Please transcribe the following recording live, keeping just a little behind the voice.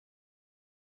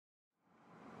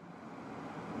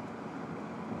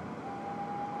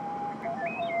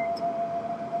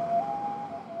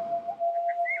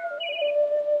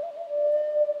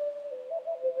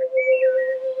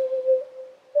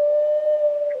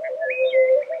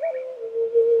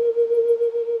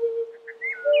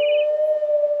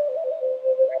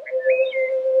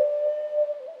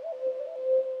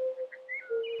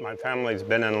My family's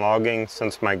been in logging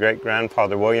since my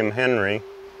great-grandfather William Henry,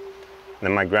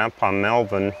 then my grandpa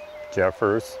Melvin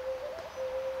Jeffers,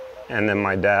 and then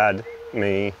my dad,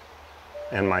 me,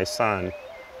 and my son.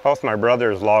 Both my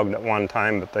brothers logged at one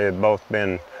time, but they had both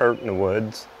been hurt in the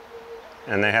woods,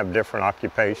 and they have different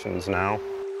occupations now.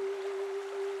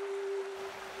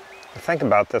 I think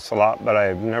about this a lot, but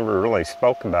I've never really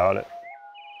spoke about it.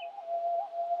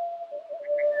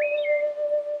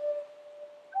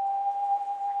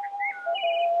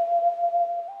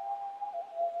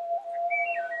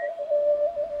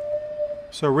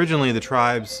 So originally the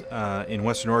tribes in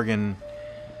Western Oregon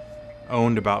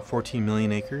owned about 14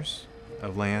 million acres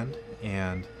of land,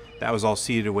 and that was all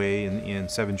ceded away in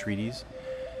 7 treaties.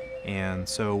 And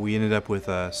so we ended up with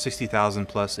a 60,000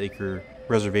 plus acre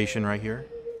reservation right here.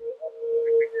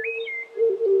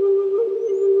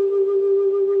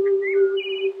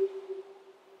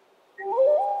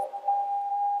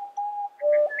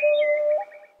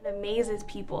 It amazes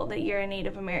people that you're a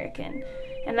Native American,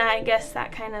 and I guess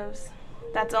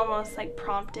that's almost like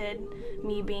prompted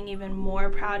me being even more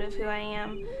proud of who I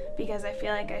am, because I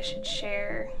feel like I should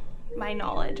share my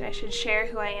knowledge. I should share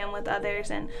who I am with others,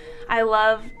 and I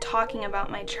love talking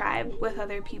about my tribe with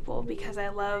other people because I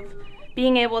love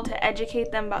being able to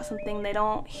educate them about something they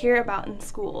don't hear about in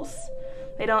schools.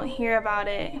 They don't hear about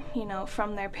it,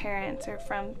 from their parents or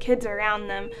from kids around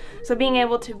them. So being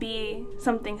able to be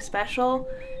something special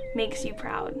makes you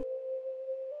proud.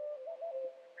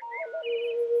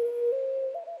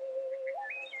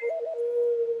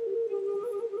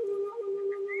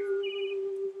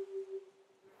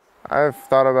 I've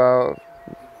thought about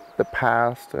the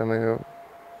past and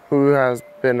who has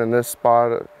been in this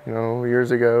spot,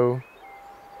 years ago,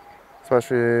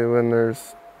 especially when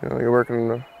you're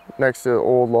working next to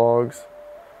old logs,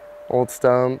 old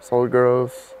stumps, old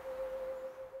growths.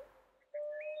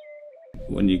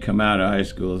 When you come out of high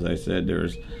school, as I said, there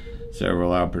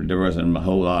wasn't a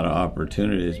whole lot of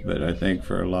opportunities, but I think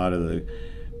for a lot of the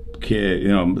kids,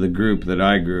 the group that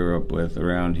I grew up with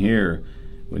around here,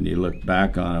 when you look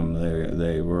back on them,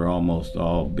 they were almost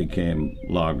all became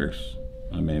loggers.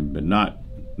 But not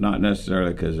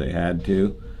necessarily because they had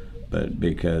to, but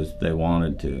because they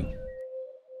wanted to.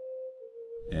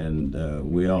 And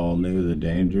we all knew the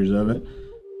dangers of it.